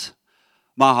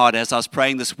my heart as I was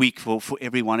praying this week for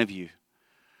every one of you,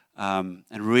 and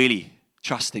really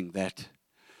trusting that.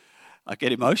 I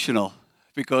get emotional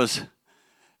because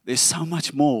there's so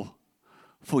much more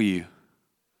for you.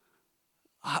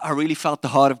 I really felt the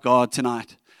heart of God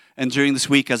tonight and during this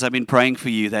week as I've been praying for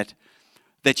you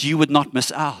that you would not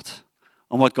miss out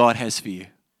on what God has for you.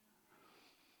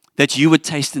 That you would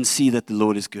taste and see that the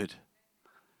Lord is good.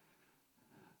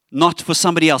 Not for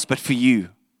somebody else, but for you.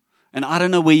 And I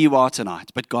don't know where you are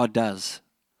tonight, but God does.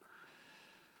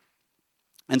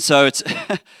 And so it's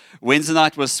Wednesday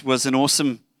night was an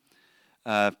awesome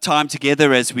time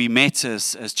together as we met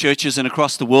as churches and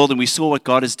across the world, and we saw what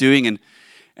God is doing,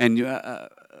 and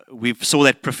we saw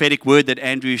that prophetic word that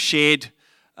Andrew shared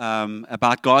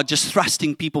about God just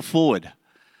thrusting people forward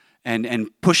and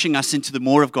pushing us into the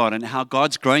more of God and how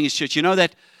God's growing His church. You know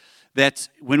that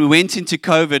when we went into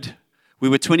COVID, we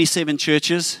were 27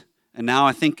 churches, and now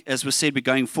I think, as was said, we're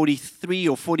going 43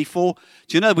 or 44.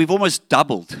 Do you know we've almost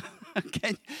doubled?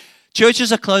 Okay.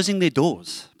 Churches are closing their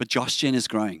doors, but Josh Gen is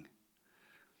growing.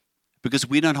 Because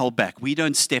we don't hold back. We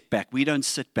don't step back. We don't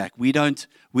sit back. We don't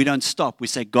stop. We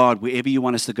say, God, wherever you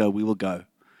want us to go, we will go.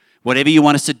 Whatever you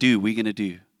want us to do, we're going to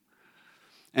do.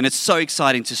 And it's so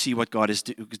exciting to see what God is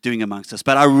doing amongst us.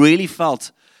 But I really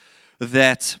felt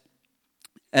that,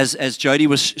 as Jody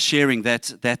was sharing,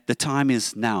 that the time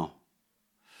is now.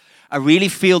 I really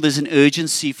feel there's an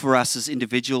urgency for us as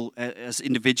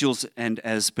individuals and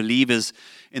as believers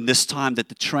in this time that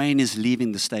the train is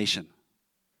leaving the station.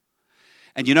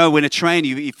 And you know, when a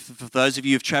train, for those of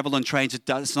you who've traveled on trains,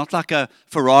 it's not like a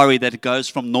Ferrari that it goes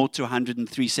from 0 to 100 in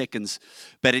 3 seconds,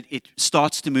 but it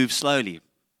starts to move slowly.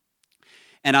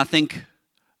 And I think,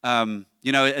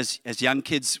 you know, as young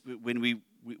kids, when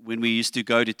we used to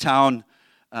go to town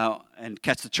and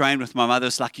catch the train with my mother,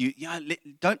 it's like,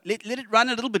 don't let it run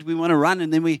a little bit. We want to run,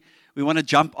 and then we want to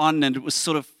jump on, and it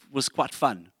was quite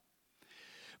fun.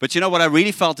 But you know what I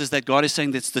really felt is that God is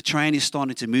saying that the train is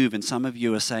starting to move, and some of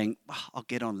you are saying, I'll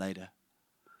get on later.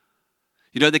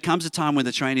 You know, there comes a time when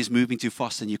the train is moving too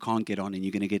fast and you can't get on, and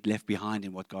you're going to get left behind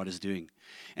in what God is doing.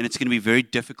 And it's going to be very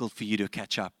difficult for you to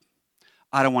catch up.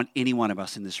 I don't want any one of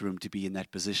us in this room to be in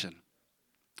that position.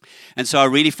 And so I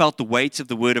really felt the weight of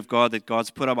the Word of God that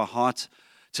God's put on my heart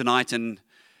tonight.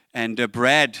 And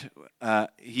Brad,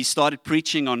 he started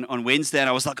preaching on Wednesday, and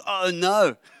I was like, oh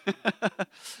no.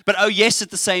 But oh yes at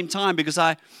the same time, because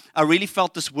I really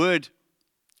felt this word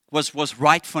was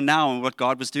right for now and what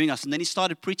God was doing us. And then he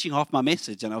started preaching half my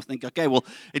message, and I was thinking, okay, well,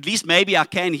 at least maybe I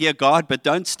can hear God, but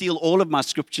don't steal all of my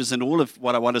scriptures and all of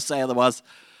what I want to say, otherwise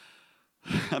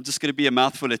I'm just going to be a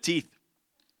mouthful of teeth.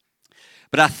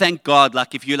 But I thank God,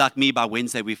 like if you're like me, by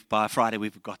Friday,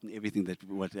 we've forgotten everything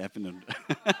what happened.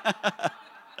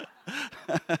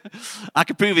 I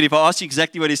can prove it. If I ask you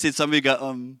exactly what he said, some of you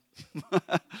go,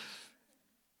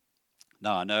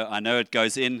 No, I know it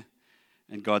goes in,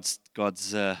 and God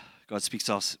speaks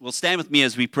to us. Well, stand with me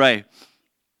as we pray,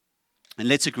 and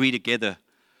let's agree together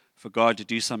for God to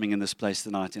do something in this place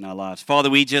tonight in our lives. Father,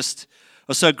 we just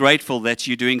are so grateful that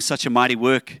you're doing such a mighty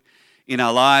work in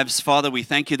our lives. Father, we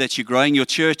thank you that you're growing your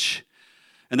church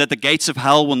and that the gates of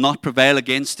hell will not prevail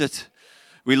against it.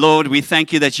 Lord, we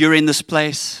thank you that you're in this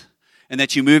place and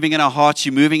that you're moving in our hearts,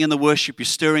 you're moving in the worship, you're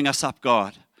stirring us up,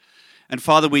 God. And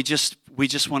Father, we just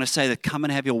want to say that come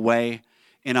and have your way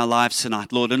in our lives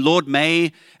tonight, Lord. And Lord,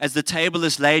 may, as the table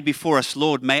is laid before us,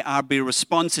 Lord, may our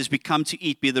response as we come to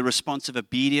eat be the response of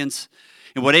obedience.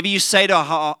 And whatever you say to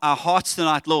our hearts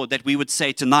tonight, Lord, that we would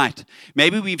say tonight.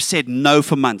 Maybe we've said no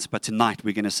for months, but tonight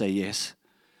we're going to say yes.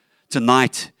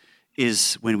 Tonight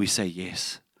is when we say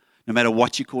yes. No matter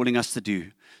what you're calling us to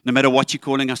do, no matter what you're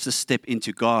calling us to step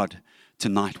into, God,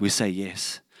 tonight we say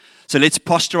yes. So let's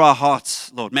posture our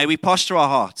hearts, Lord. May we posture our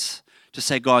hearts to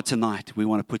say, God, tonight we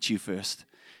want to put you first.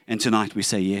 And tonight we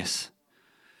say yes.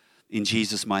 In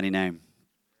Jesus' mighty name.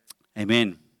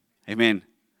 Amen. Amen.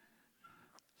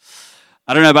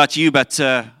 I don't know about you, but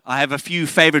I have a few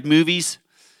favorite movies.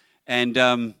 And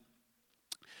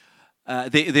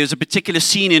there's a particular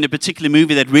scene in a particular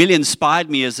movie that really inspired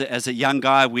me as a young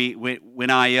guy. When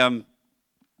I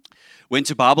went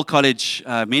to Bible college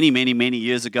many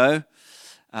years ago,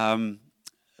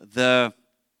 the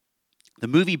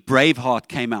movie Braveheart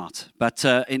came out. But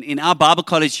in our Bible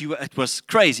college, it was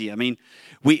crazy. I mean,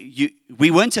 we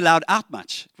weren't allowed out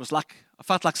much. It was like, I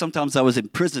felt like sometimes I was in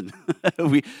prison.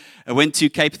 I went to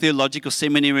Cape Theological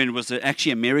Seminary, and it was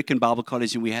actually American Bible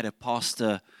college, and we had a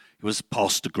pastor. It was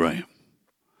Pastor Graham.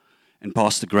 And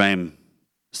Pastor Graham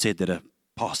said that a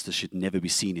pastor should never be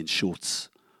seen in shorts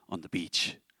on the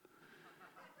beach,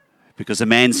 because a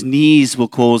man's knees will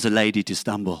cause a lady to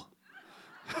stumble.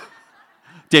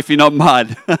 Definitely not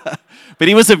mine. But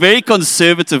he was a very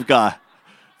conservative guy.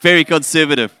 Very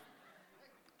conservative.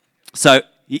 So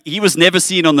he was never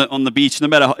seen on the beach, no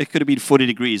matter how, it could have been 40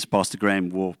 degrees. Pastor Graham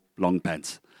wore long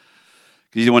pants.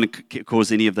 Because he didn't want to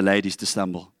cause any of the ladies to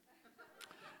stumble.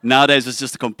 Nowadays, it's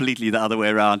just completely the other way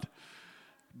around.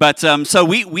 But so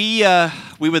we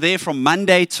were there from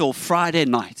Monday till Friday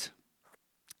night.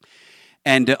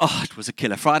 And it was a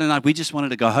killer. Friday night, we just wanted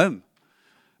to go home.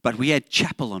 But we had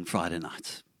chapel on Friday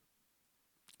night.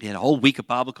 We had a whole week of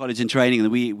Bible college and training,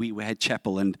 and we had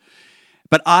chapel.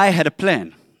 But I had a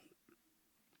plan.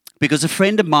 Because a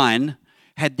friend of mine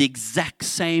had the exact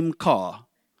same car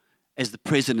as the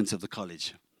president of the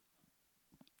college.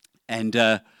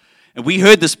 And we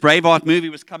heard this Braveheart movie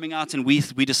was coming out, and we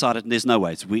decided there's no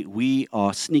ways. We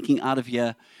are sneaking out of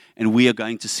here, and we are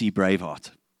going to see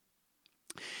Braveheart.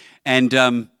 And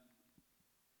I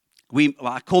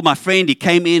called my friend. He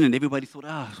came in, and everybody thought,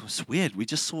 it was weird. We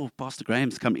just saw Pastor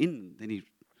Graham's come in. Then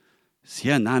he's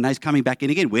here. Now he's coming back in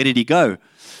again. Where did he go?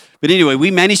 But anyway,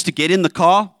 we managed to get in the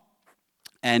car,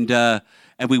 and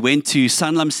we went to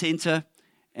Sanlam Center,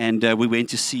 and we went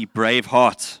to see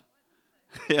Braveheart.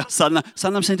 Yeah,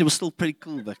 Sanlam Center was still pretty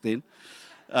cool back then.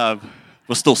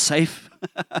 Was still safe.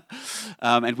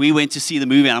 And we went to see the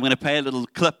movie, and I'm going to play a little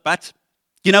clip. But,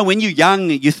 you know, when you're young,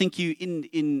 you think you're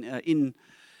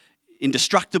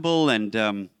indestructible.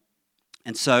 And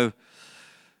so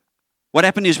what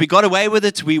happened is we got away with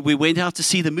it. We went out to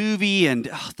see the movie,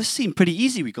 and this seemed pretty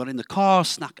easy. We got in the car,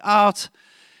 snuck out.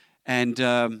 And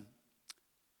the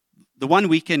one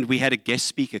weekend, we had a guest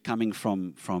speaker coming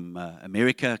from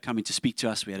America coming to speak to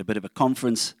us. We had a bit of a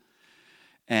conference.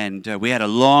 And we had a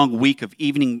long week of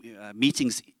evening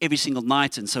meetings every single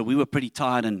night. And so we were pretty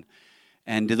tired.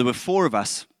 And there were four of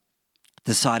us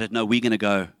decided, no, we're going to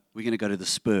go to the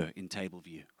Spur in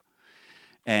Tableview.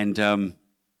 And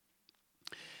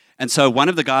so one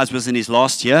of the guys was in his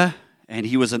last year, and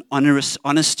he was an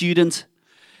honor student.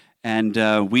 And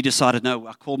we decided, no,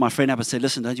 I called my friend up and said,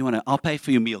 listen, I'll pay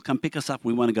for your meal. Come pick us up.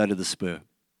 We want to go to the Spur.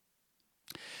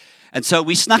 And so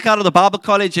we snuck out of the Bible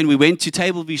college, and we went to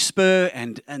Tableview Spur.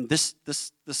 And this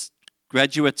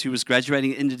graduate who was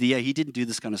graduating at the end of the year, he didn't do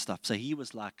this kind of stuff. So he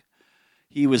was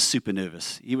super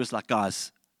nervous. He was like,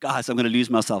 guys, I'm going to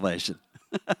lose my salvation.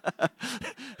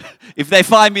 If they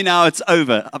find me now, it's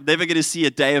over. I'm never going to see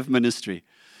a day of ministry.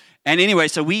 And anyway,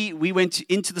 so we went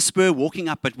into the Spur, walking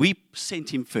up, but we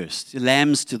sent him first,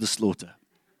 lambs to the slaughter.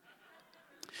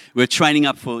 We were training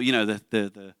up for,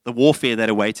 the warfare that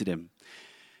awaited him.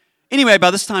 Anyway,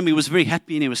 by this time, he was very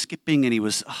happy, and he was skipping, and he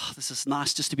was, this is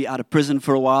nice just to be out of prison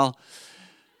for a while.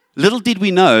 Little did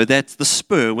we know that the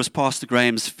Spur was Pastor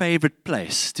Graham's favorite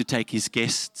place to take his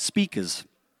guest speakers.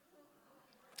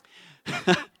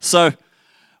 So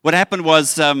what happened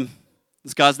was,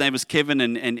 this guy's name was Kevin,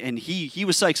 and he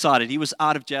was so excited. He was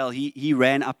out of jail. He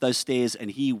ran up those stairs, and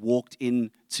he walked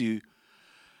into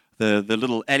the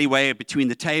little alleyway between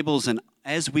the tables. And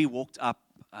as we walked up,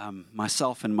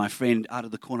 myself and my friend, out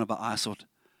of the corner of our eye, thought,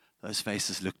 those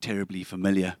faces look terribly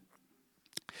familiar.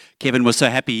 Kevin was so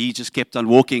happy, he just kept on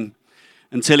walking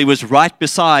until he was right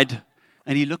beside,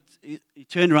 and he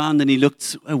turned around and he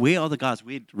looked, where are the guys?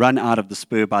 We'd run out of the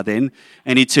Spur by then,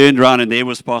 and he turned around, and there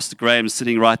was Pastor Graham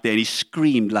sitting right there, and he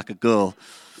screamed like a girl.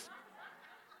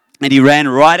 And he ran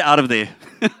right out of there.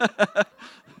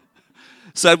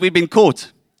 So we'd been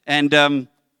caught. And I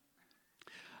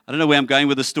don't know where I'm going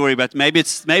with the story, but maybe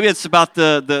it's about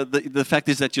the fact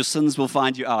is that your sins will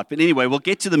find you out. But anyway, we'll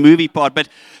get to the movie part. But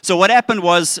so what happened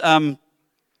was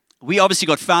we obviously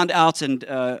got found out, and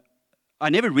I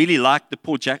never really liked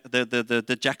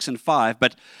the Jackson 5.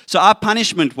 But so our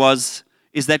punishment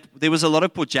is that there was a lot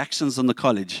of Port Jacksons on the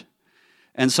college,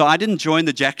 and so I didn't join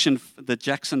the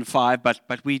Jackson 5,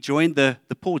 but we joined the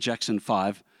Paul Jackson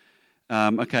 5.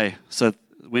 Okay, so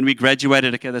when we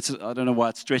graduated, okay, I don't know why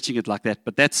it's stretching it like that,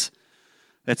 but that's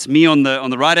me on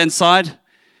the right hand side,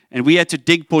 and we had to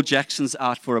dig Port Jacksons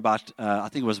out for about I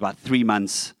think it was about 3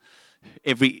 months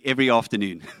every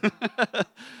afternoon.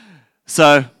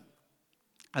 So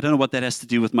I don't know what that has to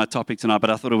do with my topic tonight, but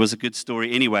I thought it was a good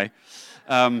story anyway.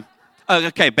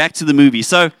 Okay, back to the movie.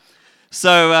 So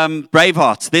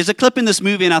Braveheart. There's a clip in this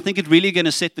movie, and I think it's really going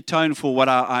to set the tone for what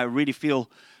I really feel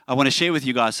I want to share with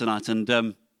you guys tonight.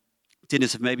 And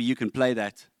Dennis, if maybe you can play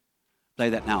that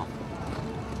now.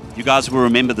 You guys will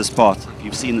remember this part if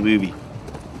you've seen the movie.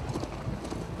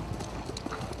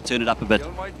 Turn it up a bit. The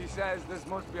Almighty says this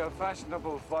must be a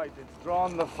fashionable fight. It's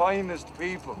drawn the finest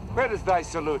people. Where is thy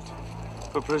salute?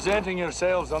 For presenting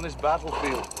yourselves on this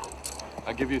battlefield.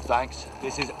 I give you thanks.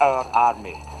 This is our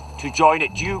army. To join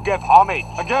it, you give homage.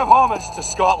 I give homage to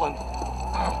Scotland.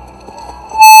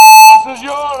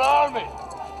 army?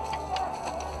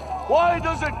 Why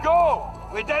does it go?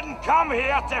 We didn't come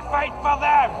here to fight for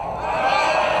them.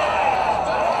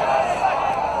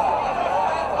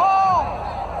 Oh,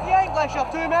 the English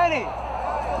are too many.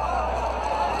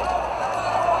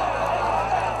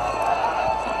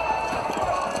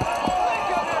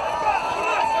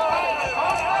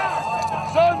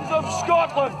 Sons of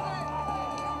Scotland,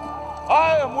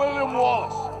 I am William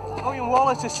Wallace. William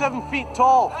Wallace is 7 feet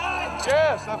tall.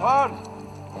 Yes, I've heard.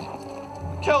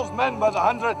 Kills men by the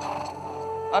hundred.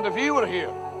 And if he were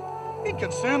here, he'd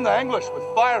consume the English with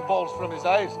fireballs from his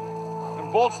eyes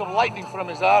and bolts of lightning from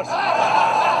his arse.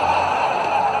 I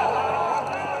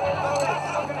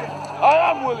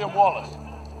am William Wallace.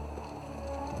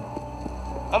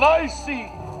 And I see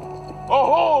a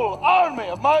whole army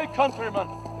of my countrymen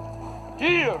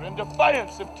here in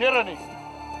defiance of tyranny.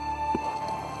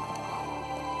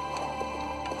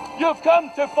 You've come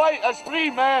to fight as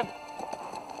free men.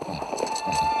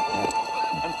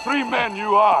 And free men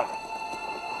you are.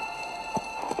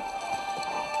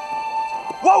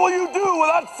 What will you do with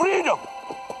that freedom?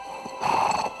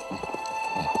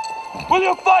 Will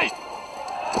you fight?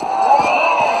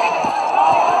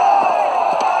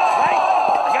 Right?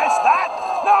 Against that?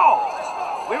 No!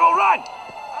 We will run!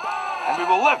 And we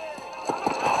will live.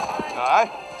 Aye.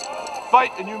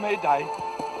 Fight and you may die.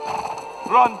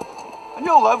 Run and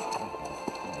you'll live.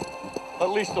 At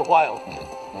least a while.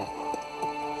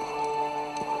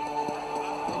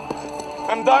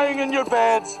 And dying in your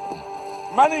beds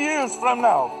many years from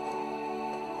now,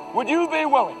 would you be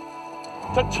willing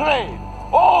to trade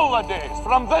all the days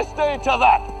from this day to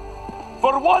that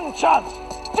for one chance,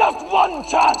 just one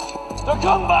chance, to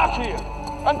come back here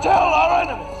and tell our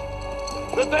enemies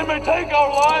that they may take our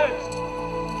lives,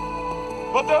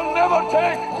 but they'll never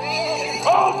take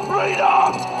our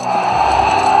freedom!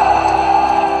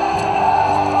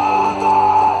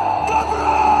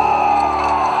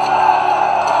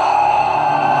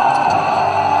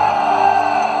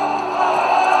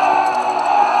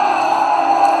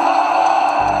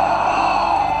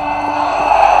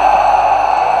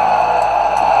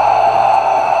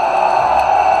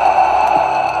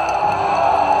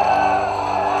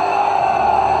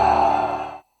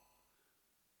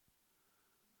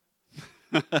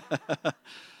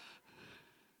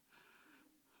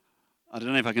 I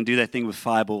don't know if I can do that thing with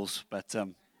fireballs, but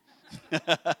so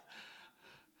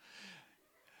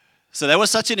that was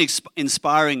such an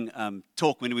inspiring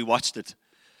talk when we watched it,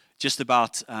 just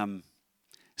about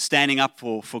standing up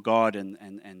for God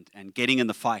and getting in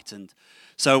the fight. And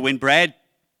so when Brad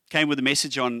came with a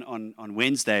message on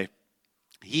Wednesday,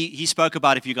 he spoke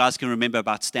about, if you guys can remember,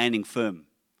 about standing firm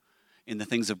in the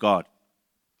things of God.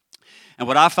 And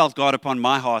what I felt God upon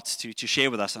my heart to share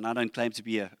with us, and I don't claim to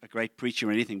be a great preacher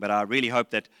or anything, but I really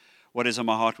hope that what is on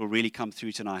my heart will really come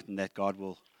through tonight, and that God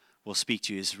will speak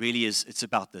to you. It's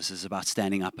about this. It's about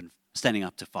standing up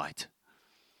to fight.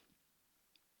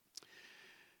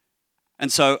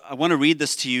 And so I want to read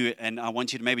this to you, and I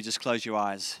want you to maybe just close your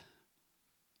eyes,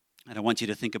 and I want you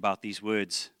to think about these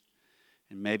words,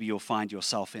 and maybe you'll find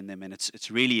yourself in them. And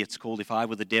it's called "If I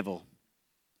Were the Devil."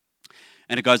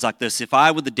 And it goes like this: if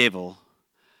I were the devil,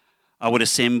 I would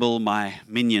assemble my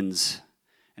minions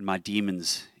and my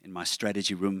demons in my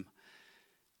strategy room,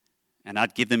 and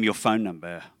I'd give them your phone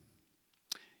number,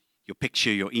 your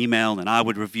picture, your email, and I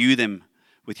would review them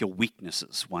with your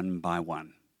weaknesses one by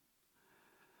one.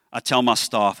 I'd tell my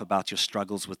staff about your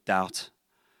struggles with doubt,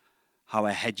 how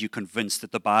I had you convinced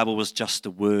that the Bible was just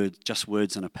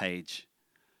words on a page.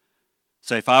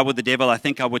 So if I were the devil, I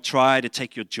think I would try to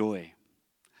take your joy.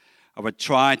 I would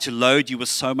try to load you with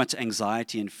so much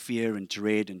anxiety and fear and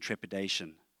dread and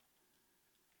trepidation.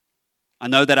 I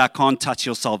know that I can't touch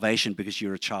your salvation because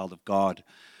you're a child of God,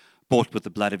 bought with the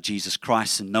blood of Jesus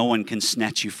Christ, and no one can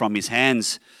snatch you from his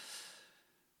hands.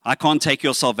 I can't take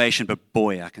your salvation, but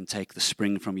boy, I can take the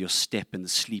spring from your step and the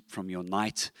sleep from your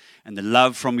night and the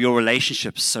love from your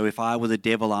relationships. So if I were the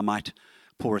devil, I might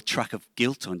pour a truck of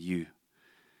guilt on you.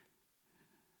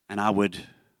 And I would,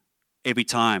 every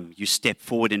time you step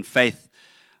forward in faith,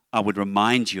 I would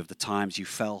remind you of the times you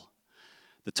fell,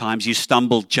 the times you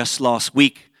stumbled just last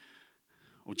week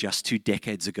or just 2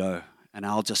 decades ago. And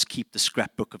I'll just keep the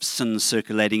scrapbook of sin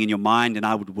circulating in your mind, and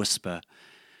I would whisper,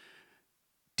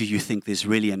 do you think there's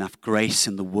really enough grace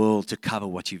in the world to cover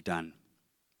what you've done?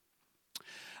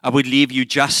 I would leave you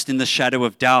just in the shadow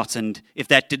of doubt, and if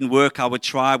that didn't work, I would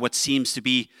try what seems to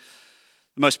be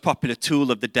the most popular tool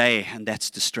of the day, and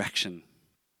that's distraction.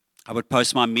 I would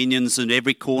post my minions in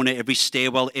every corner, every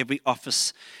stairwell, every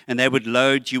office, and they would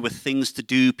load you with things to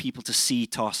do, people to see,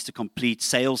 tasks to complete,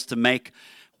 sales to make,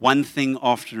 one thing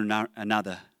after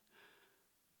another.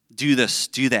 do this,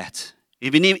 do that.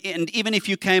 Even if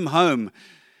you came home,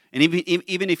 and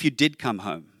even if you did come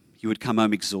home, you would come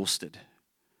home exhausted.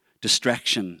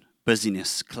 Distraction,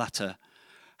 busyness, clutter.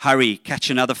 Hurry, catch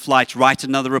another flight, write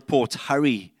another report.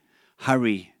 Hurry,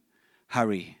 hurry,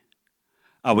 hurry.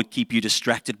 I would keep you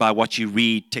distracted by what you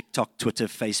read, TikTok, Twitter,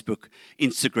 Facebook,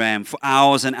 Instagram, for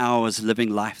hours and hours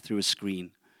living life through a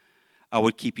screen. I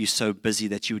would keep you so busy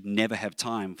that you would never have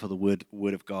time for the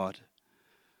word of God.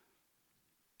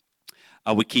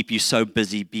 I would keep you so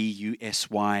busy,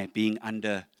 busy, being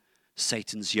under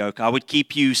Satan's yoke. I would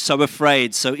keep you so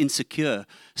afraid, so insecure,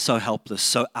 so helpless,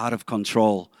 so out of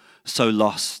control, so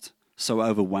lost, so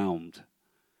overwhelmed,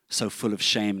 so full of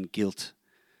shame and guilt.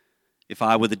 If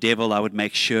I were the devil, I would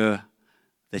make sure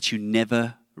that you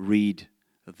never read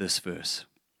this verse.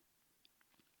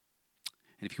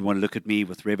 And if you want to look at me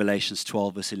with Revelations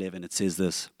 12, verse 11, it says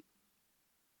this.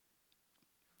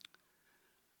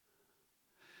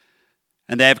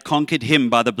 And they have conquered him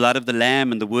by the blood of the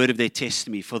Lamb and the word of their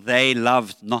testimony, for they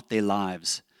loved not their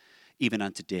lives, even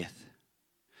unto death.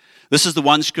 This is the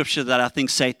one scripture that I think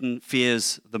Satan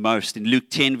fears the most. In Luke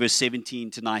 10, verse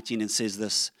 17 to 19, it says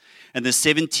this. And the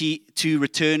 72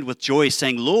 returned with joy,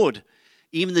 saying, Lord,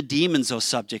 even the demons are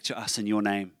subject to us in your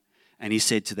name. And he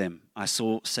said to them, I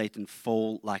saw Satan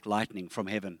fall like lightning from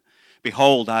heaven.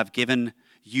 Behold, I have given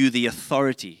you the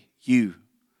authority, you,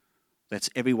 that's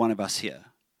every one of us here.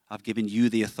 I've given you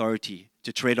the authority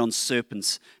to tread on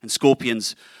serpents and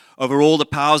scorpions over all the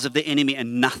powers of the enemy,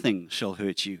 and nothing shall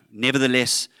hurt you.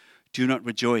 Nevertheless, do not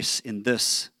rejoice in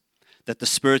this, that the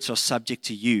spirits are subject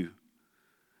to you,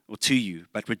 or to you,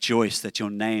 but rejoice that your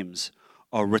names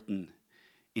are written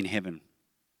in heaven.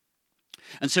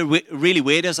 And so really,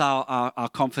 where does our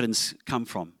confidence come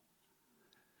from?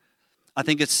 I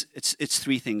think it's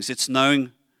three things. It's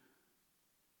knowing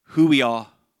who we are,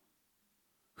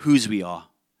 whose we are,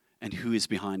 and who is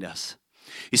behind us.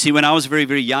 You see, when I was very,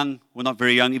 very young, well, not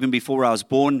very young, even before I was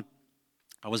born,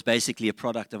 I was basically a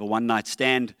product of a one-night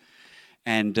stand.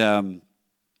 And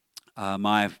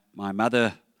my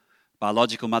mother,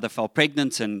 biological mother, fell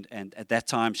pregnant, and at that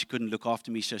time she couldn't look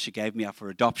after me, so she gave me up for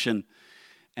adoption.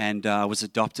 And I was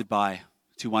adopted by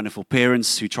two wonderful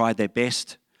parents who tried their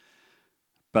best,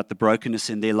 but the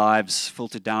brokenness in their lives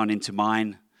filtered down into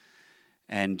mine.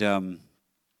 And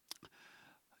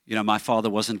my father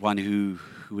wasn't one who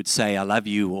would say, I love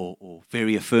you, or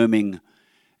very affirming.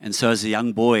 And so as a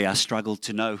young boy, I struggled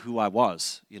to know who I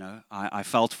was. I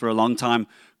felt for a long time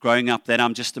growing up that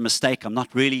I'm just a mistake. I'm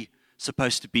not really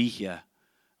supposed to be here.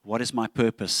 What is my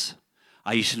purpose?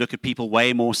 I used to look at people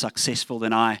way more successful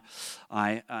than I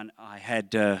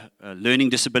had learning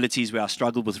disabilities where I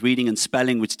struggled with reading and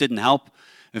spelling, which didn't help,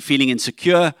 and feeling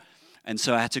insecure. And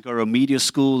so I had to go to remedial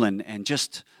school and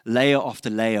just layer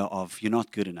after layer of, you're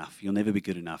not good enough. You'll never be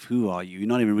good enough. Who are you? You're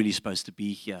not even really supposed to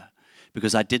be here.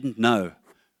 Because I didn't know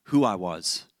who I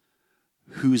was,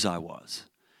 whose I was,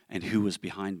 and who was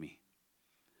behind me.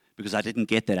 Because I didn't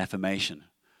get that affirmation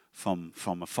from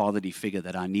a fatherly figure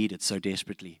that I needed so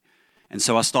desperately. And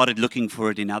so I started looking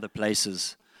for it in other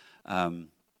places.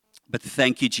 But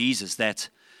thank you, Jesus, that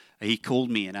He called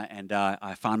me, and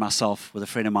I found myself with a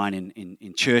friend of mine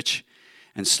in church.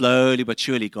 And slowly but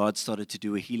surely, God started to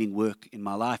do a healing work in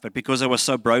my life. But because I was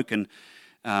so broken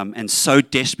and so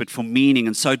desperate for meaning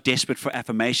and so desperate for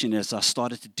affirmation, as I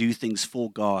started to do things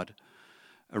for God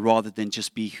rather than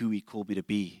just be who He called me to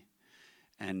be.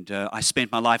 And I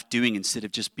spent my life doing instead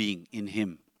of just being in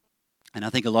Him. And I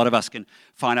think a lot of us can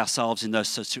find ourselves in those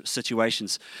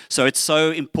situations. So it's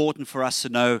so important for us to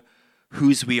know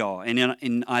whose we are. And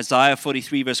in Isaiah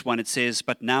 43, verse 1, it says,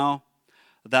 But now,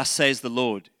 thus says the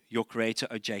Lord, your Creator,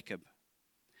 O Jacob,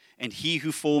 and He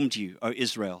who formed you, O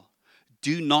Israel,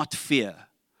 do not fear,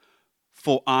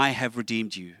 for I have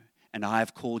redeemed you, and I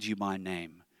have called you by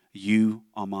name. You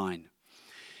are mine.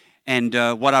 And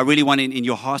what I really want in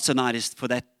your hearts tonight is for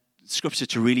that scripture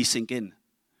to really sink in,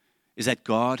 is that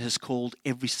God has called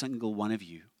every single one of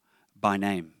you by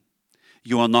name.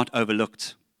 You are not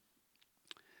overlooked.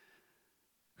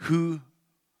 Who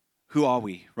are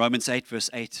we? Romans 8,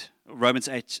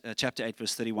 chapter 8,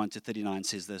 verse 31 to 39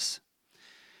 says this.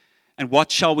 And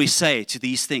what shall we say to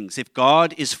these things? If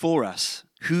God is for us,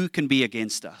 who can be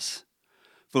against us?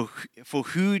 He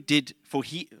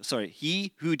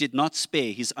who did not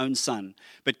spare his own son,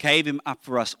 but gave him up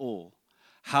for us all,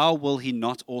 how will he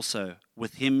not also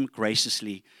with him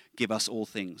graciously give us all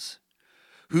things?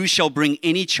 Who shall bring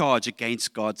any charge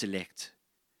against God's elect?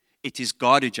 It is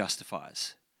God who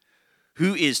justifies.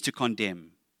 Who is to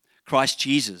condemn? Christ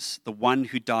Jesus, the one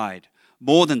who died,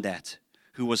 more than that,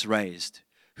 who was raised,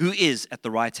 who is at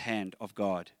the right hand of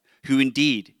God, who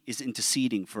indeed is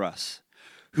interceding for us.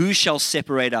 Who shall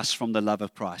separate us from the love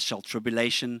of Christ? Shall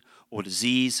tribulation or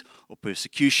disease or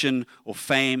persecution or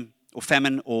fame or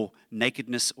famine or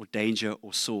nakedness or danger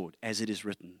or sword? As it is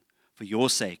written, for your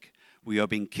sake we are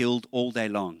being killed all day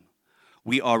long.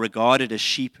 We are regarded as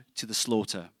sheep to the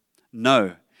slaughter.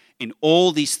 No, in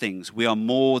all these things we are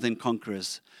more than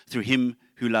conquerors through him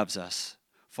who loves us.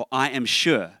 For I am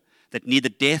sure that neither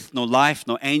death, nor life,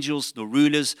 nor angels, nor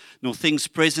rulers, nor things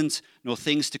present, nor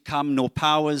things to come, nor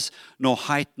powers, nor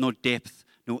height, nor depth,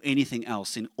 nor anything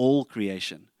else in all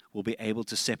creation will be able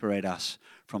to separate us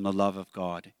from the love of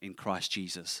God in Christ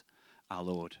Jesus, our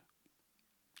Lord.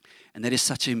 And that is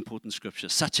such an important scripture,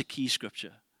 such a key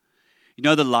scripture. You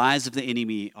know, the lies of the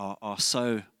enemy are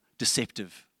so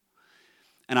deceptive.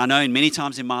 And I know in many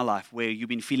times in my life where you've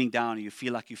been feeling down, or you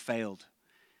feel like you failed,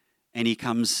 and he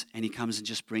comes and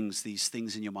just brings these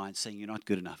things in your mind saying, you're not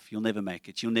good enough. You'll never make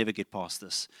it. You'll never get past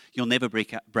this. You'll never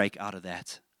break out of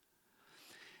that.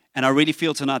 And I really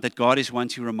feel tonight that God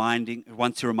wants to remind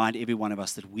every one of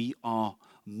us that we are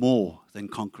more than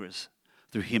conquerors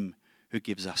through him who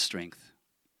gives us strength.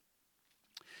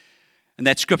 And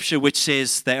that scripture which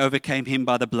says they overcame him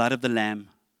by the blood of the Lamb,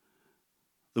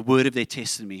 the word of their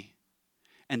testimony,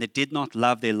 and they did not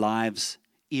love their lives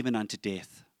even unto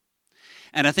death.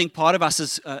 And I think part of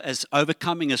us as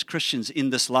overcoming as Christians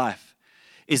in this life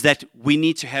is that we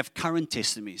need to have current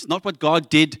testimonies. Not what God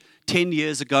did 10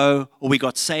 years ago, or we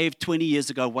got saved 20 years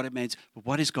ago, what it means, but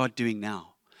what is God doing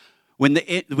now? When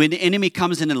the enemy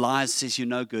comes in and lies, says you're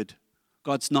no good,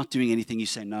 God's not doing anything, you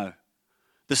say no.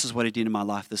 This is what he did in my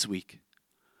life this week.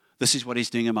 This is what he's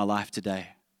doing in my life today.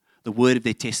 The word of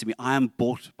their testimony. I am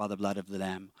bought by the blood of the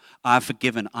Lamb. I am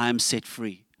forgiven. I am set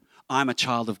free. I am a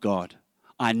child of God.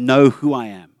 I know who I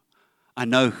am. I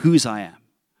know whose I am.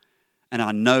 And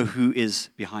I know who is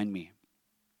behind me.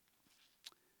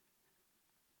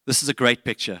 This is a great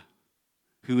picture.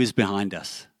 Who is behind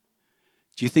us?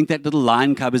 Do you think that little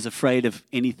lion cub is afraid of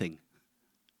anything?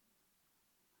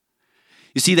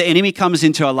 You see, the enemy comes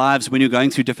into our lives when you're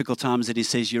going through difficult times and he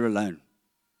says, you're alone.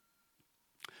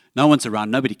 No one's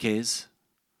around. Nobody cares.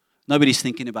 Nobody's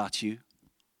thinking about you.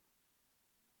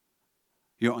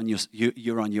 You're on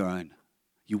your own.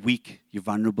 You're weak. You're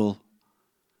vulnerable.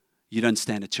 You don't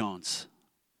stand a chance.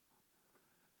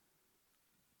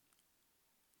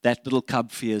 That little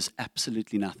cub fears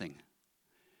absolutely nothing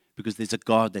because there's a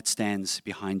God that stands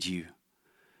behind you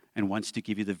and wants to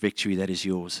give you the victory that is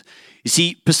yours. You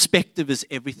see, perspective is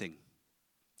everything.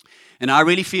 And I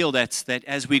really feel that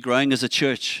as we're growing as a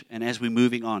church and as we're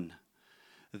moving on,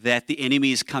 that the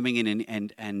enemy is coming in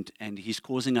and he's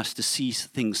causing us to see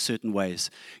things certain ways.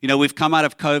 You know, we've come out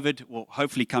of COVID, well,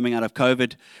 hopefully coming out of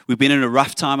COVID. We've been in a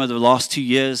rough time over the last 2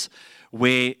 years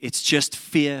where it's just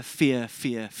fear, fear,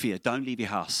 fear, fear. Don't leave your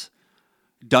house.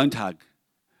 Don't hug.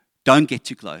 Don't get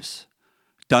too close.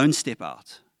 Don't step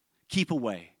out. Keep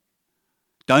away.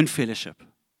 Don't fellowship.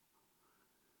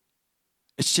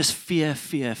 It's just fear,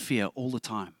 fear, fear all the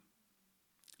time.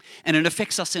 And it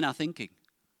affects us in our thinking.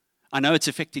 I know it's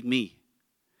affecting me.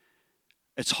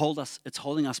 It's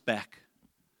holding us back.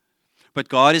 But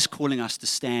God is calling us to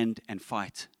stand and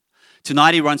fight.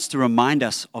 Tonight he wants to remind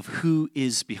us of who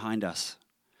is behind us.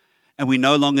 And we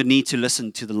no longer need to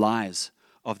listen to the lies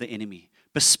of the enemy.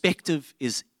 Perspective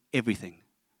is everything.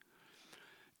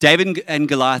 David and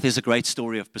Goliath is a great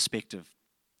story of perspective.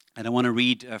 And I want to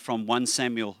read from 1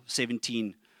 Samuel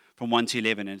 17, from 1 to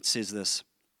 11, and it says this.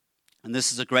 And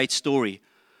this is a great story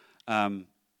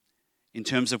in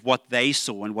terms of what they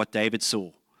saw and what David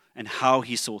saw and how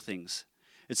he saw things.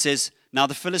 It says, now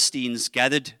the Philistines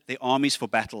gathered their armies for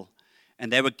battle,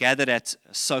 and they were gathered at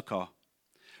Socoh,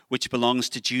 which belongs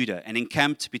to Judah, and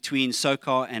encamped between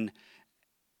Socoh and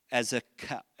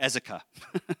Azekah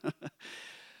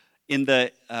in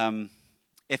the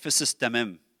Ephesus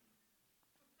Damim.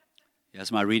 Yes,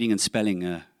 my reading and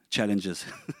spelling challenges.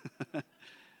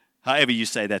 However you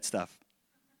say that stuff.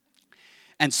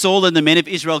 And Saul and the men of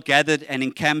Israel gathered and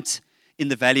encamped in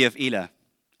the valley of Elah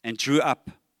and drew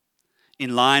up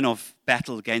in line of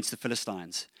battle against the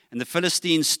Philistines. And the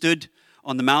Philistines stood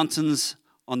on the mountains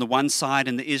on the one side,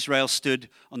 and the Israel stood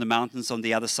on the mountains on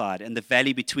the other side, and the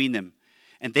valley between them.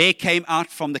 And there came out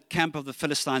from the camp of the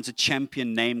Philistines a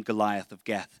champion named Goliath of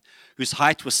Gath, whose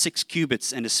height was 6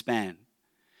 cubits and a span.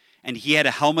 And he had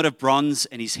a helmet of bronze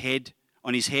on his head,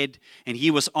 and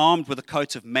he was armed with a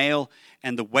coat of mail,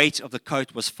 and the weight of the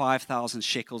coat was 5,000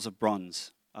 shekels of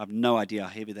bronze. I have no idea how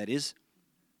heavy that is.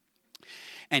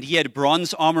 And he had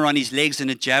bronze armor on his legs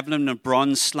and a javelin of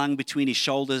bronze slung between his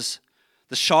shoulders.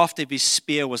 The shaft of his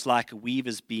spear was like a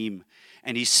weaver's beam,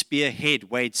 and his spear head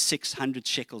weighed 600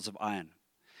 shekels of iron.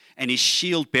 and his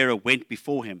shield bearer went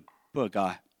before him. Poor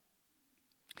guy.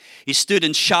 He stood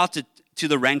and shouted to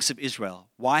the ranks of Israel,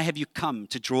 "Why have you come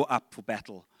to draw up for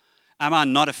battle? Am I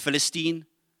not a Philistine?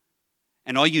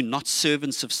 And are you not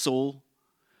servants of Saul?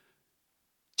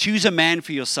 Choose a man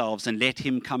for yourselves and let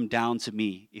him come down to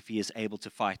me if he is able to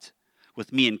fight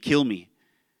with me and kill me,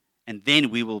 and then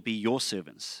we will be your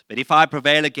servants. But if I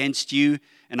prevail against you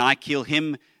and I kill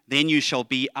him, then you shall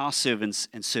be our servants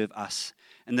and serve us."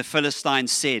 And the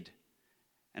Philistines said,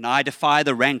 "And I defy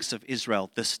the ranks of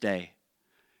Israel this day.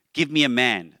 Give me a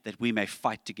man that we may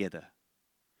fight together."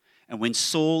 And when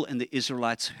Saul and the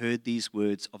Israelites heard these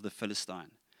words of the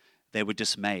Philistine, they were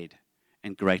dismayed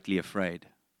and greatly afraid.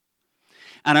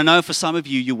 And I know for some of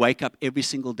you, you wake up every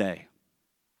single day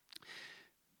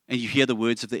and you hear the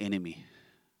words of the enemy.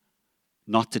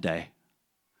 Not today.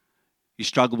 You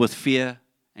struggle with fear,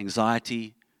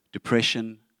 anxiety,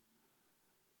 depression.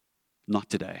 Not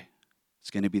today.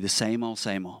 It's going to be the same old,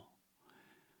 same old.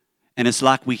 And it's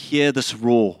like we hear this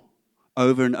roar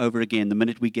over and over again the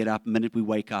minute we get up, the minute we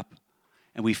wake up,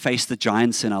 and we face the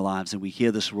giants in our lives and we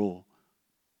hear this roar.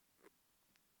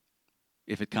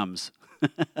 If it comes.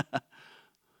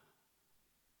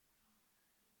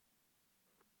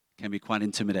 Can be quite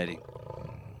intimidating.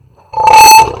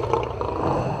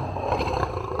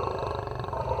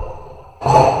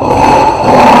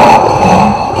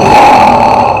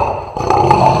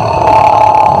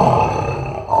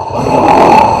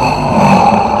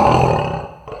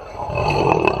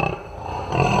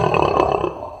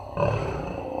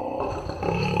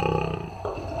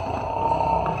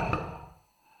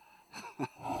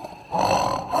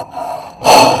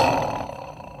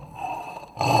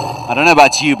 I don't know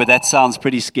about you, but that sounds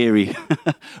pretty scary.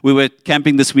 We were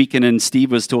camping this weekend, and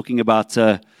Steve was talking about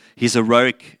his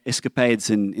heroic escapades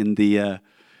in the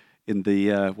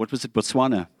what was it,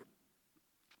 Botswana?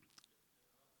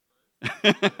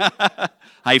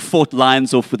 He fought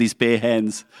lions off with his bare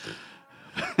hands.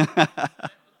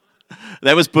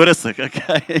 That was Buddhistic,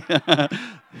 okay.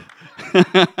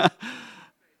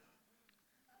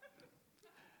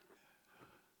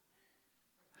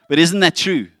 But isn't that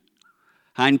true?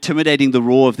 How intimidating the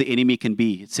roar of the enemy can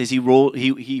be. It says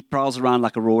he prowls around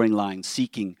like a roaring lion,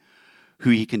 seeking who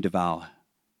he can devour.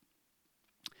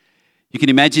 You can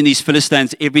imagine these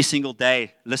Philistines every single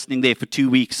day listening there for 2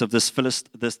 weeks of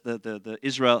the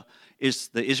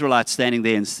Israelites standing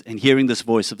there and hearing this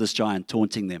voice of this giant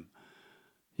taunting them.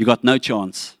 You got no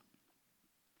chance.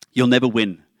 You'll never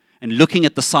win. And looking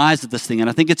at the size of this thing, and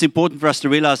I think it's important for us to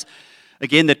realize,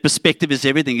 again, that perspective is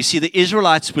everything. You see, the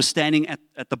Israelites were standing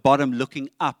at the bottom looking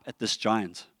up at this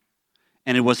giant.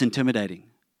 And it was intimidating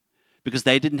because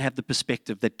they didn't have the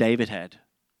perspective that David had.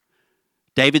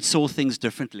 David saw things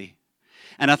differently.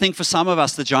 And I think for some of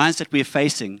us, the giants that we're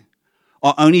facing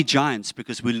are only giants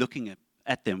because we're looking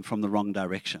at them from the wrong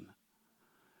direction.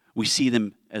 We see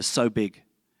them as so big.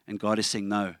 And God is saying,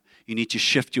 no, you need to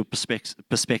shift your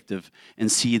perspective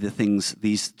and see the things,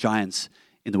 these giants,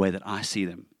 in the way that I see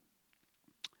them.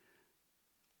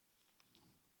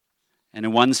 And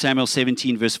in 1 Samuel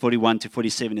 17, verse 41 to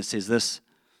 47, it says this.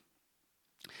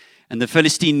 And the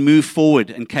Philistine moved forward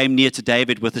and came near to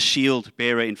David with a shield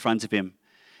bearer in front of him.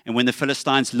 And when the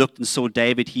Philistines looked and saw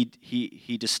David,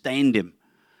 he disdained him,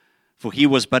 for he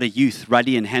was but a youth,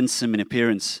 ruddy and handsome in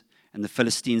appearance. And the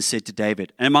Philistines said to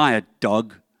David, "Am I a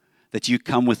dog that you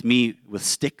come with me with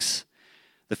sticks?"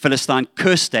 The Philistine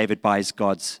cursed David by his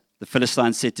gods. The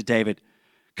Philistine said to David,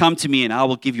 "Come to me, and I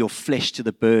will give your flesh to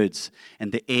the birds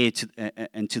and the air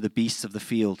and to the beasts of the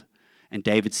field." And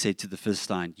David said to the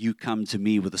Philistine, "You come to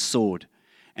me with a sword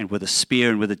and with a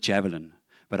spear and with a javelin,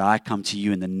 but I come to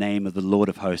you in the name of the Lord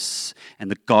of hosts and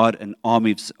the God and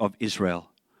armies of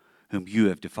Israel, whom you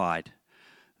have defied.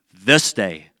 This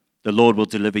day the Lord will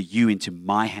deliver you into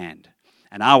my hand,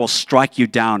 and I will strike you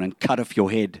down and cut off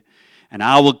your head, and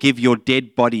I will give your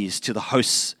dead bodies to the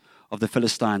hosts of the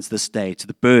Philistines this day, to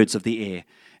the birds of the air,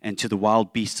 and to the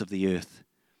wild beasts of the earth,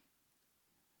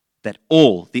 that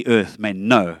all the earth may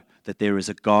know that there is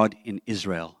a God in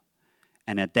Israel,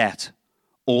 and at that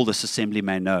all this assembly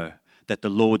may know that the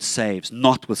Lord saves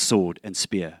not with sword and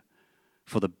spear,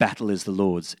 for the battle is the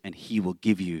Lord's, and he will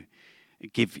give you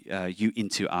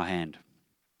into our hand."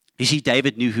 You see,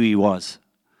 David knew who he was.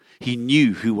 He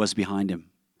knew who was behind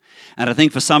him. And I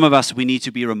think for some of us, we need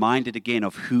to be reminded again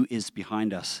of who is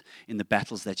behind us in the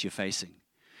battles that you're facing.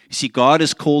 You see, God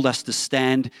has called us to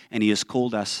stand, and he has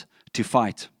called us to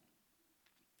fight.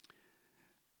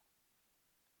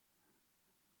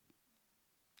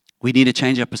 We need to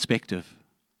change our perspective.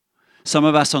 Some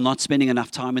of us are not spending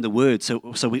enough time in the Word, so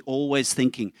we're always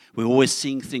thinking, we're always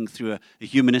seeing things through a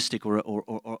humanistic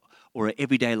or or an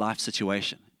everyday life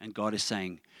situation. And God is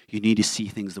saying, you need to see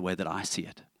things the way that I see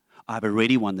it. I've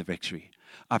already won the victory.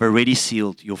 I've already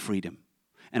sealed your freedom.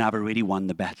 And I've already won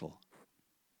the battle.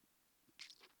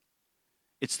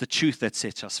 It's the truth that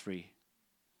sets us free.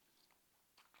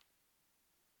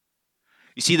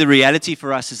 You see, the reality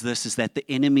for us is this, is that the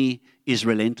enemy is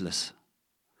relentless.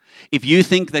 If you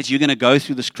think that you're going to go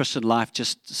through this Christian life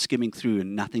just skimming through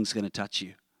and nothing's going to touch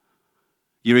you,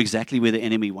 you're exactly where the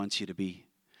enemy wants you to be.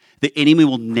 The enemy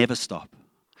will never stop.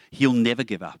 He'll never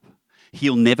give up.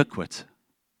 He'll never quit.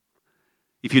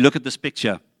 If you look at this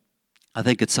picture, I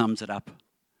think it sums it up.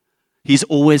 He's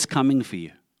always coming for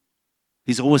you.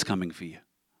 He's always coming for you.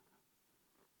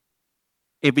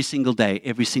 Every single day,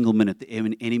 every single minute, the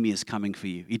enemy is coming for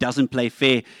you. He doesn't play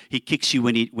fair. He kicks you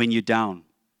when you're down.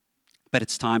 But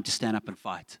it's time to stand up and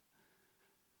fight.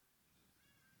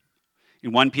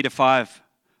 In 1 Peter 5,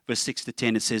 verse 6 to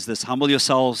 10, it says this, humble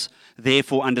yourselves,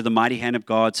 therefore, under the mighty hand of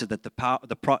God, so that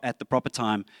at the proper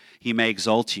time he may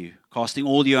exalt you, casting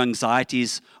all your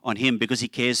anxieties on him because he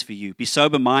cares for you. Be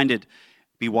sober-minded,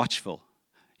 be watchful.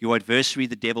 Your adversary,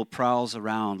 the devil, prowls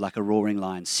around like a roaring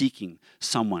lion, seeking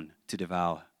someone to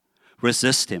devour.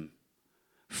 Resist him,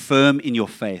 firm in your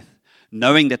faith,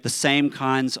 knowing that the same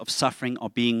kinds of suffering are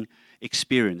being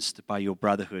experienced by your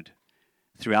brotherhood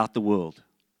throughout the world.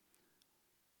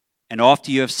 And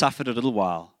after you have suffered a little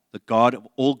while, the God of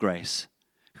all grace,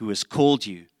 who has called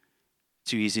you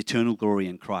to his eternal glory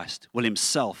in Christ, will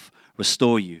himself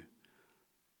restore you,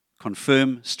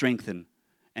 confirm, strengthen,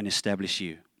 and establish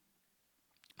you.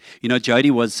 You know,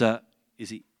 Jody was, is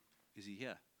he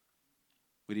here?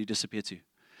 Where did he disappear to?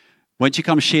 Why don't you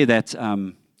come share that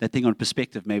thing on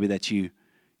perspective maybe that you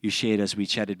shared as we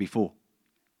chatted before?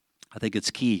 I think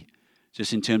it's key,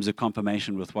 just in terms of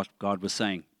confirmation with what God was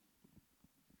saying.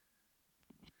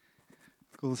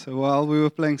 Cool. So while we were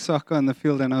playing soccer on the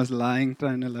field and I was lying,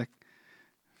 trying to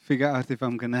figure out if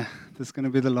this is gonna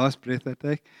be the last breath I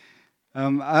take.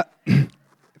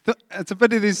 It's a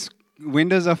pity these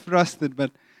windows are frosted,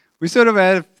 but we sort of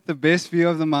have the best view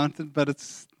of the mountain, but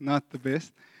it's not the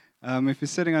best. If you're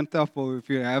sitting on top or if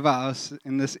you have a house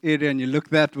in this area and you look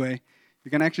that way, you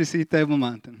can actually see Table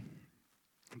Mountain.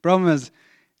 The problem is,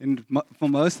 for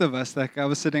most of us, I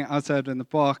was sitting outside in the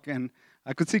park and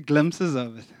I could see glimpses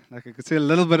of it. I could see a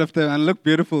little bit of and it looked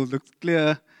beautiful, it looked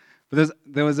clear. But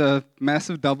there was a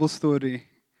massive double story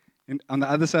on the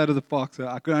other side of the park, so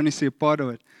I could only see a part of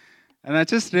it. And I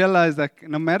just realized that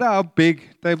no matter how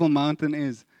big Table Mountain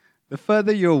is, the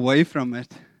further you're away from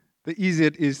it, the easier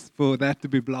it is for that to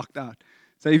be blocked out.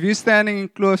 So if you're standing in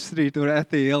Clove Street or at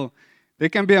the hill, there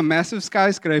can be a massive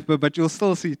skyscraper, but you'll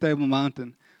still see Table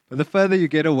Mountain. But the further you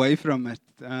get away from it,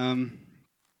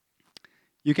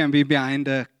 you can be behind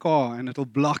a car, and it'll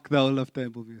block the whole of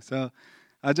Table View. So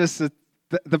I just,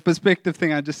 the perspective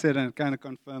thing I just said, and it kind of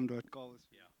confirmed what Carl was.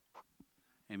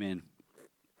 Yeah. Amen.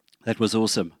 That was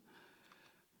awesome.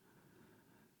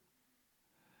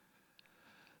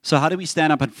 So how do we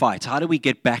stand up and fight? How do we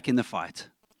get back in the fight?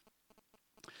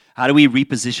 How do we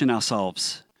reposition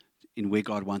ourselves in where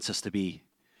God wants us to be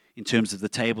in terms of the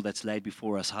table that's laid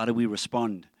before us? How do we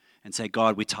respond and say,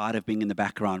 God, we're tired of being in the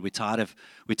background. We're tired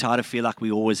of feel like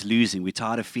we're always losing. We're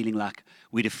tired of feeling like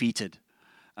we're defeated.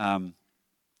 And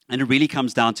it really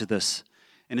comes down to this.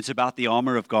 And it's about the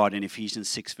armor of God in Ephesians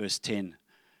 6, verse 10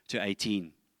 to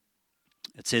 18.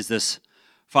 It says this,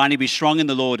 finally, be strong in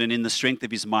the Lord and in the strength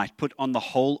of his might. Put on the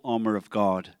whole armor of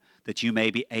God, that you may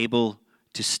be able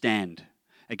to stand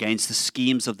against the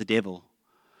schemes of the devil.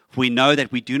 For we know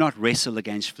that we do not wrestle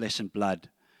against flesh and blood,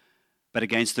 but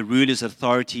against the rulers,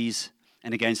 authorities,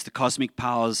 and against the cosmic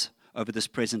powers over this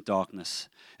present darkness,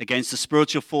 against the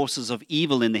spiritual forces of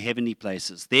evil in the heavenly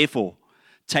places. Therefore,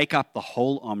 take up the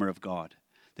whole armor of God,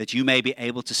 that you may be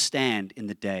able to stand in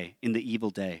the evil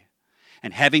day.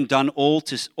 And having done all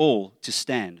to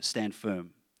stand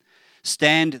firm.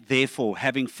 Stand, therefore,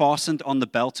 having fastened on the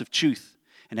belt of truth,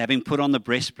 and having put on the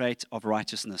breastplate of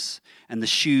righteousness, and the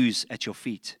shoes at your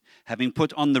feet, having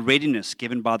put on the readiness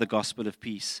given by the gospel of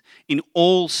peace. In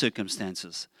all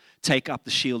circumstances, take up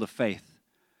the shield of faith,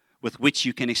 with which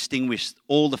you can extinguish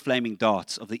all the flaming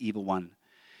darts of the evil one,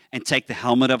 and take the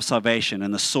helmet of salvation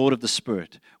and the sword of the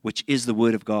Spirit, which is the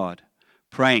word of God,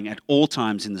 praying at all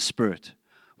times in the Spirit,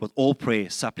 with all prayer,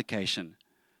 supplication.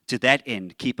 To that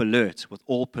end, keep alert with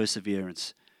all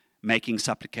perseverance, making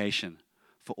supplication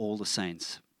for all the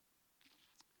saints.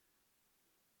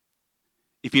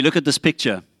 If you look at this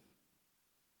picture,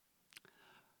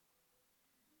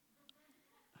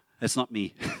 that's not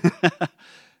me.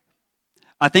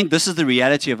 I think this is the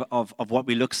reality of what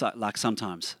we look like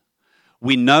sometimes.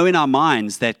 We know in our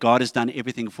minds that God has done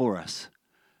everything for us,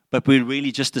 but we're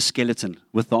really just a skeleton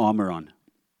with the armor on.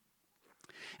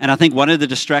 And I think one of the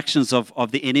distractions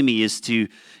of the enemy is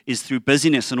through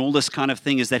busyness and all this kind of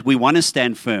thing, is that we want to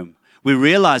stand firm. We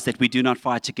realize that we do not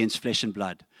fight against flesh and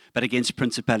blood, but against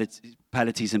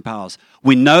principalities and powers.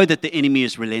 We know that the enemy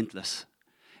is relentless.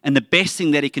 And the best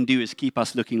thing that he can do is keep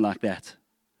us looking like that.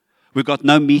 We've got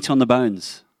no meat on the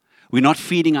bones. We're not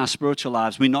feeding our spiritual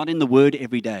lives. We're not in the Word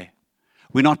every day.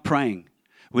 We're not praying.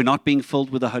 We're not being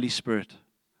filled with the Holy Spirit.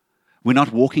 We're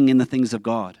not walking in the things of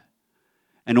God.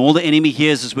 And all the enemy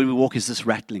hears is when we walk is this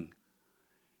rattling.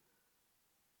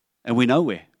 And we're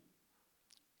nowhere.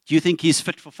 Do you think he's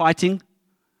fit for fighting?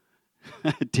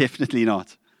 Definitely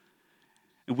not.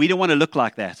 And we don't want to look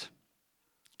like that.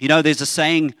 You know, there's a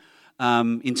saying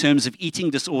in terms of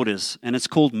eating disorders, and it's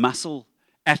called muscle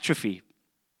atrophy.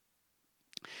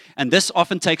 And this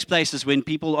often takes place is when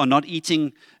people are not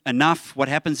eating enough. What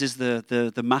happens is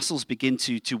the muscles begin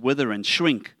to wither and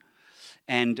shrink.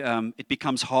 And it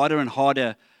becomes harder and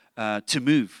harder to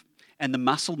move. And the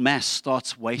muscle mass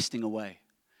starts wasting away.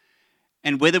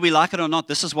 And whether we like it or not,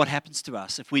 this is what happens to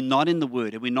us. If we're not in the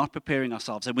Word and we're not preparing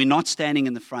ourselves and we're not standing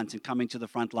in the front and coming to the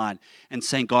front line and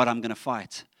saying, God, I'm going to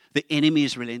fight. The enemy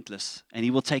is relentless and he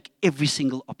will take every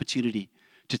single opportunity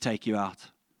to take you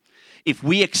out. If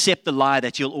we accept the lie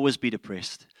that you'll always be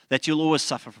depressed, that you'll always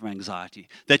suffer from anxiety,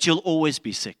 that you'll always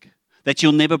be sick, that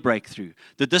you'll never break through,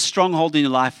 that this stronghold in your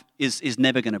life is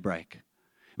never going to break.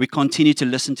 We continue to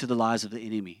listen to the lies of the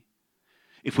enemy.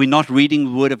 If we're not reading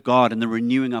the Word of God and the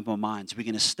renewing of our minds, we're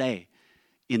going to stay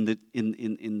in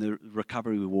the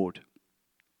recovery ward.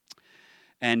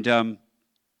 And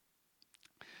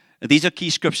these are key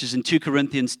scriptures in 2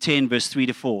 Corinthians 10, verse 3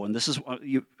 to 4. And this is,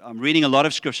 I'm reading a lot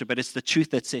of scripture, but it's the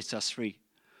truth that sets us free.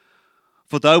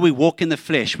 For though we walk in the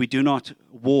flesh, we do not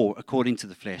war according to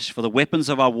the flesh. For the weapons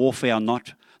of our warfare are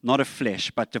not of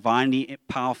flesh, but divinely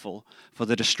powerful for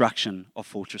the destruction of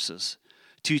fortresses.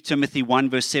 2 Timothy 1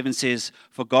 verse 7 says,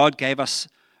 for God gave us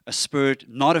a spirit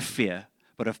not of fear,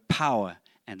 but of power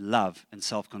and love and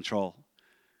self-control.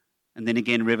 And then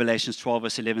again, Revelation 12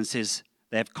 verse 11 says,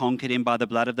 they have conquered him by the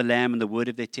blood of the Lamb and the word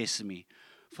of their testimony,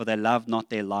 for they love not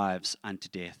their lives unto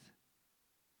death.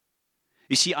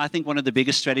 You see, I think one of the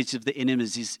biggest strategies of the enemy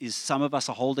is some of us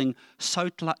are holding so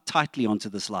tightly onto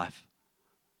this life.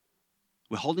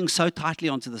 We're holding so tightly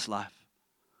onto this life.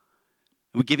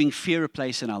 We're giving fear a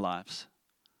place in our lives.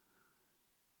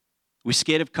 We're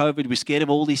scared of COVID. We're scared of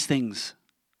all these things.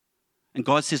 And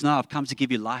God says, no, I've come to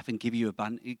give you life and give you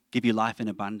life in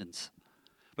abundance.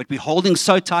 But we're holding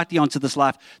so tightly onto this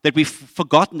life that we've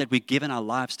forgotten that we've given our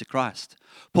lives to Christ.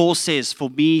 Paul says, for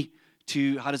me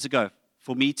to, how does it go?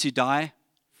 For me to die?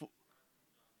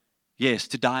 Yes,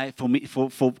 to die. For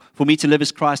me to live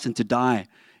is Christ and to die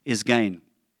is gain.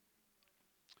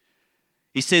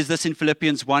 He says this in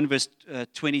Philippians 1 verse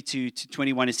 22 to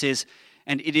 21. It says,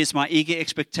 and it is my eager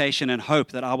expectation and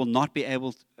hope that I will not be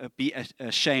able to be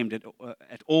ashamed,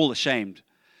 at all ashamed,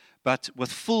 but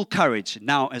with full courage,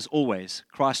 now as always,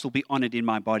 Christ will be honored in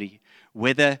my body,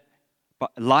 whether by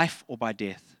life or by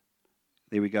death.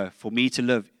 There we go. For me to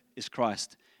live is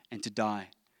Christ, and to die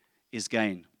is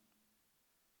gain.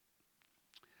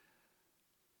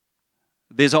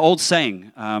 There's an old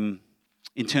saying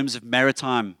in terms of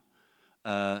maritime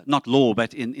not law,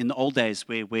 but in the old days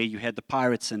where you had the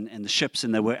pirates and the ships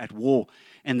and they were at war.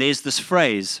 And there's this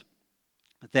phrase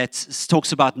that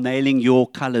talks about nailing your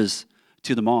colors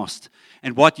to the mast.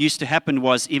 And what used to happen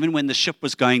was even when the ship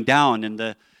was going down and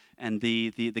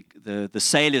the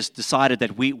sailors decided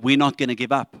that we're not going to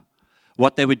give up,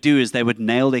 what they would do is they would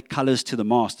nail their colors to the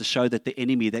mast to show that the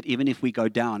enemy, that even if we go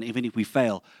down, even if we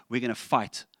fail, we're going to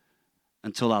fight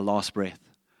until our last breath.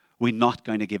 We're not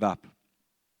going to give up.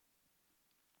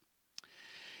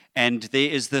 And there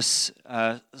is this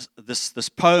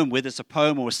poem, whether it's a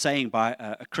poem or a saying by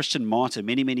a Christian martyr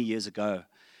many, many years ago.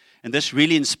 And this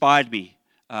really inspired me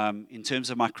in terms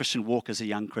of my Christian walk as a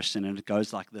young Christian. And it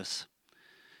goes like this.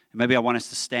 And maybe I want us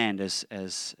to stand as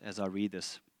I read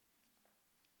this.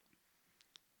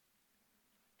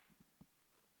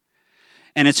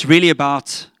 And it's really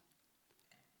about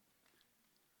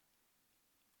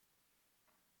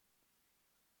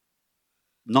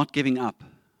not giving up.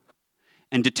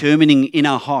 And determining in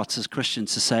our hearts as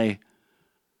Christians to say,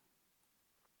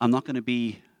 I'm not going to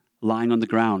be lying on the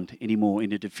ground anymore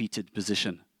in a defeated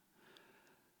position.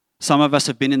 Some of us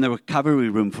have been in the recovery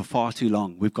room for far too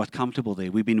long. We've got comfortable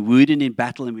there. We've been wounded in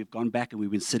battle and we've gone back and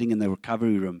we've been sitting in the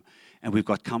recovery room and we've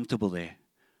got comfortable there.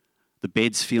 The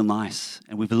beds feel nice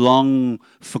and we've long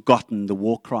forgotten the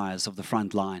war cries of the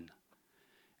front line.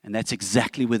 And that's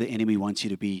exactly where the enemy wants you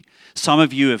to be. Some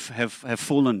of you have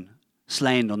fallen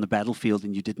slain on the battlefield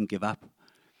and you didn't give up.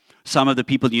 Some of the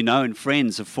people you know and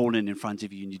friends have fallen in front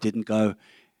of you and you didn't go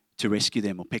to rescue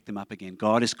them or pick them up again.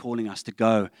 God is calling us to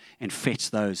go and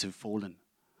fetch those who've fallen,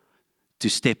 to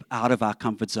step out of our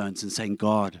comfort zones and saying,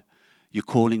 God, you're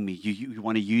calling me. You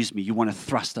want to use me. You want to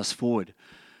thrust us forward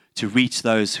to reach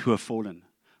those who have fallen.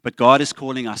 But God is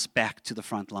calling us back to the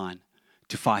front line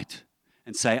to fight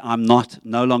and say,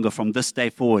 no longer from this day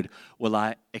forward will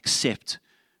I accept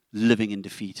living in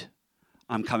defeat.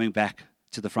 I'm coming back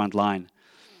to the front line.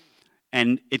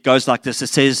 And it goes like this. It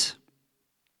says,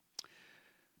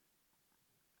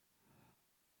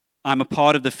 I'm a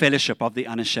part of the fellowship of the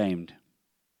unashamed.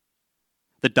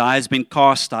 The die has been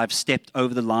cast. I've stepped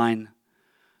over the line.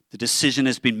 The decision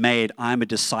has been made. I'm a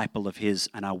disciple of his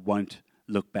and I won't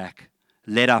look back.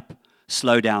 Let up,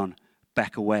 slow down,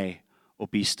 back away, or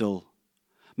be still.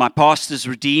 My past is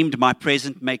redeemed. My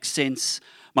present makes sense.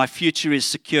 My future is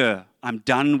secure. I'm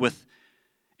done with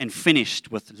and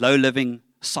finished with low living,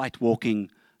 sight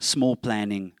walking, small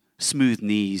planning, smooth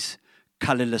knees,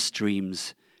 colorless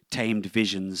dreams, tamed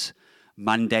visions,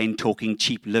 mundane talking,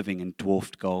 cheap living, and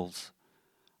dwarfed goals.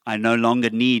 I no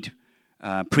longer need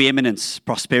preeminence,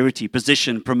 prosperity,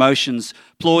 position, promotions,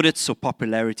 plaudits, or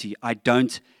popularity. I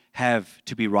don't have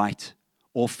to be right,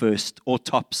 or first, or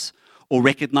tops, or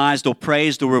recognized, or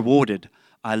praised, or rewarded.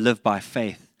 I live by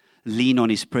faith, lean on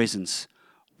his presence,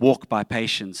 walk by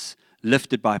patience,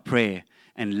 lifted by prayer,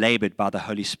 and labored by the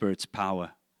Holy Spirit's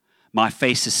power. My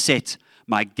face is set,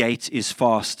 my gait is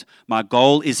fast, my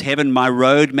goal is heaven, my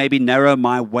road may be narrow,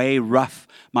 my way rough,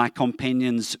 my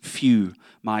companions few,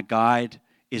 my guide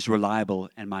is reliable,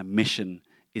 and my mission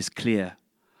is clear.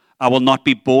 I will not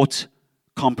be bought,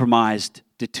 compromised,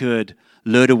 deterred,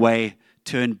 lured away,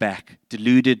 turned back,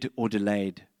 deluded, or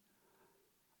delayed.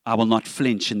 I will not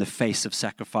flinch in the face of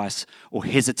sacrifice or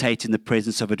hesitate in the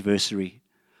presence of adversary.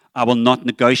 I will not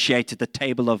negotiate at the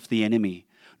table of the enemy,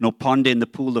 nor ponder in the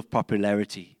pool of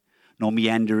popularity, nor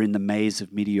meander in the maze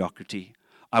of mediocrity.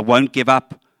 I won't give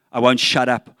up, I won't shut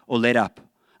up or let up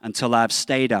until I've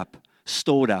stayed up,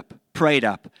 stored up, prayed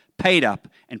up, paid up,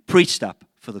 and preached up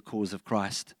for the cause of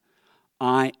Christ.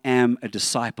 I am a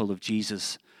disciple of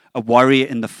Jesus, a warrior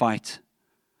in the fight.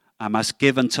 I must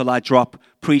give until I drop,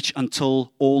 preach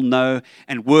until all know,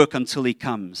 and work until he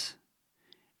comes.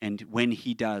 And when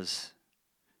he does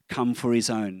come for his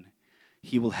own,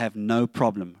 he will have no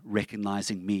problem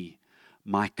recognizing me.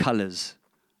 My colors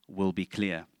will be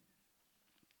clear.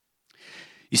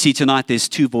 You see, tonight there's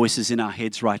two voices in our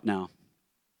heads right now.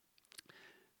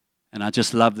 And I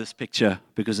just love this picture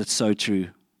because it's so true.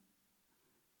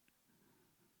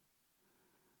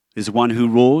 There's one who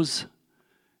roars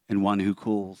and one who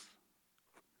calls.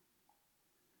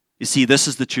 You see, this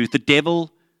is the truth. The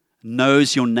devil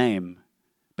knows your name,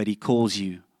 but he calls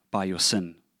you by your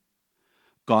sin.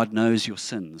 God knows your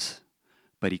sins,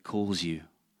 but he calls you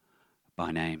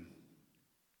by name.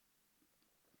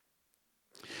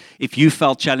 If you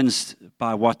felt challenged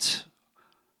by what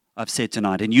I've said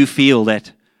tonight, and you feel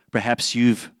that perhaps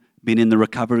you've been in the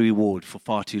recovery ward for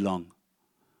far too long,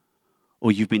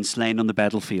 or you've been slain on the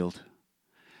battlefield,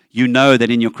 you know that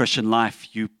in your Christian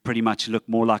life, you pretty much look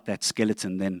more like that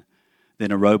skeleton than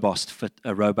a robust,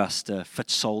 fit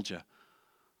soldier,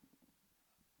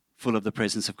 full of the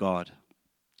presence of God.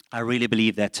 I really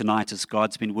believe that tonight, as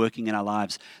God's been working in our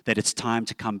lives, that it's time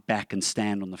to come back and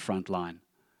stand on the front line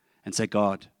and say,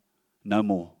 God, no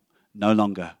more, no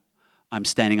longer. I'm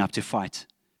standing up to fight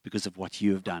because of what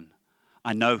you have done.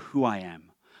 I know who I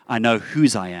am. I know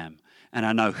whose I am. And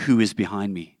I know who is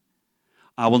behind me.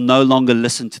 I will no longer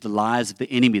listen to the lies of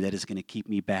the enemy that is going to keep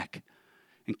me back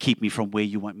and keep me from where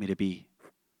you want me to be.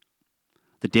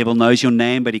 The devil knows your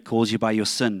name, but he calls you by your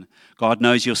sin. God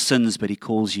knows your sins, but he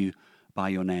calls you by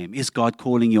your name. Is God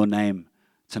calling your name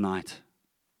tonight?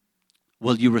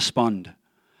 Will you respond?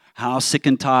 How sick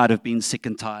and tired of being sick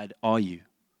and tired are you?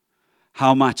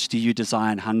 How much do you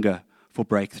desire and hunger for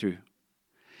breakthrough?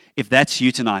 If that's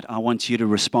you tonight, I want you to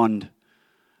respond.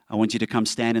 I want you to come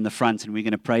stand in the front and we're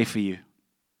going to pray for you.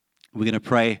 We're going to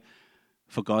pray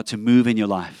for God to move in your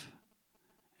life,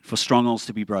 for strongholds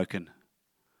to be broken,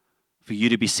 for you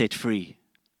to be set free,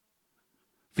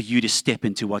 for you to step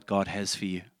into what God has for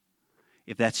you.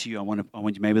 If that's you, I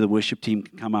want you, maybe the worship team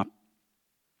can come up.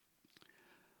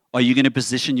 Are you going to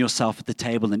position yourself at the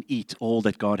table and eat all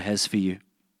that God has for you?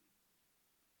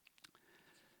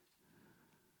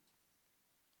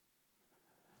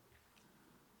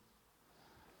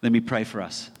 Let me pray for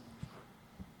us.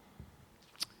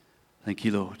 Thank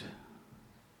you, Lord.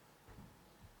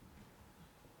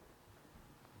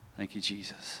 Thank you,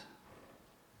 Jesus.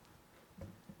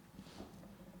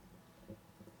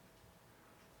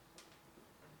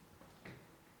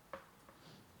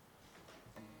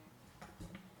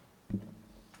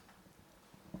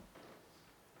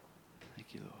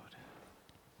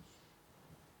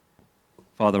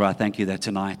 Father, I thank you that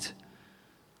tonight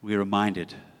we're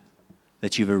reminded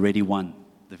that you've already won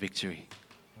the victory.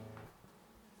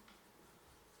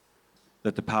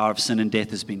 That the power of sin and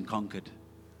death has been conquered.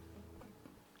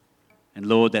 And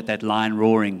Lord, that lion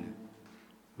roaring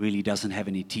really doesn't have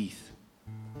any teeth.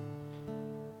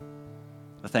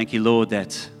 I thank you, Lord,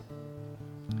 that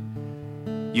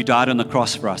you died on the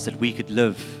cross for us, that we could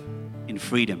live in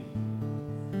freedom.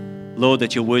 Lord,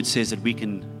 that your word says that we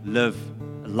can live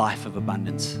a life of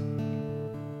abundance.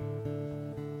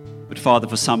 But Father,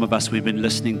 for some of us, we've been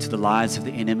listening to the lies of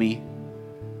the enemy.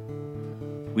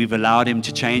 We've allowed him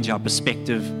to change our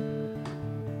perspective.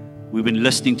 We've been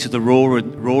listening to the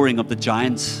roaring of the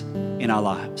giants in our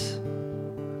lives.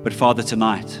 But Father,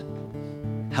 tonight,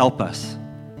 help us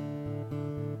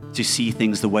to see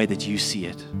things the way that you see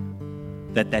it.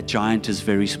 That giant is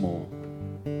very small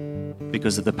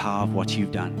because of the power of what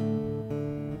you've done.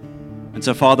 And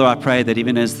so, Father, I pray that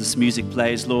even as this music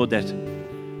plays, Lord,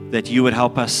 that you would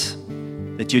help us,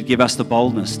 that you'd give us the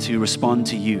boldness to respond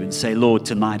to you and say, Lord,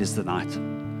 tonight is the night.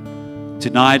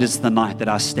 Tonight is the night that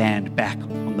I stand back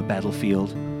on the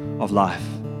battlefield of life.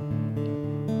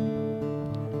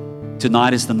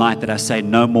 Tonight is the night that I say,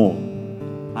 no more.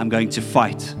 I'm going to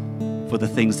fight for the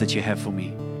things that you have for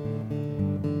me.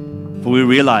 For we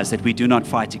realize that we do not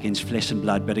fight against flesh and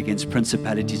blood, but against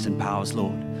principalities and powers,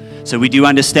 Lord. So we do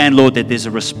understand, Lord, that there's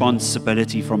a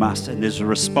responsibility from us and there's a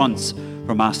response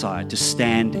from our side to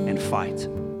stand and fight.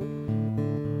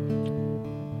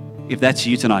 If that's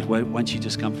you tonight, why don't you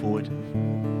just come forward?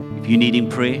 If you need in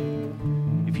prayer,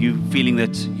 if you're feeling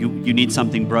that you need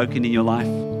something broken in your life,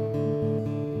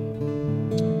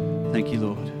 thank you,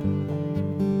 Lord.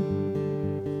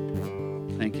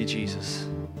 Thank you, Jesus.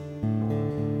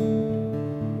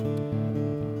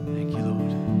 Thank you,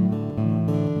 Lord.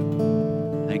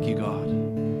 Thank you, God.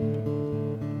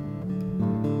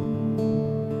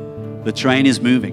 The train is moving.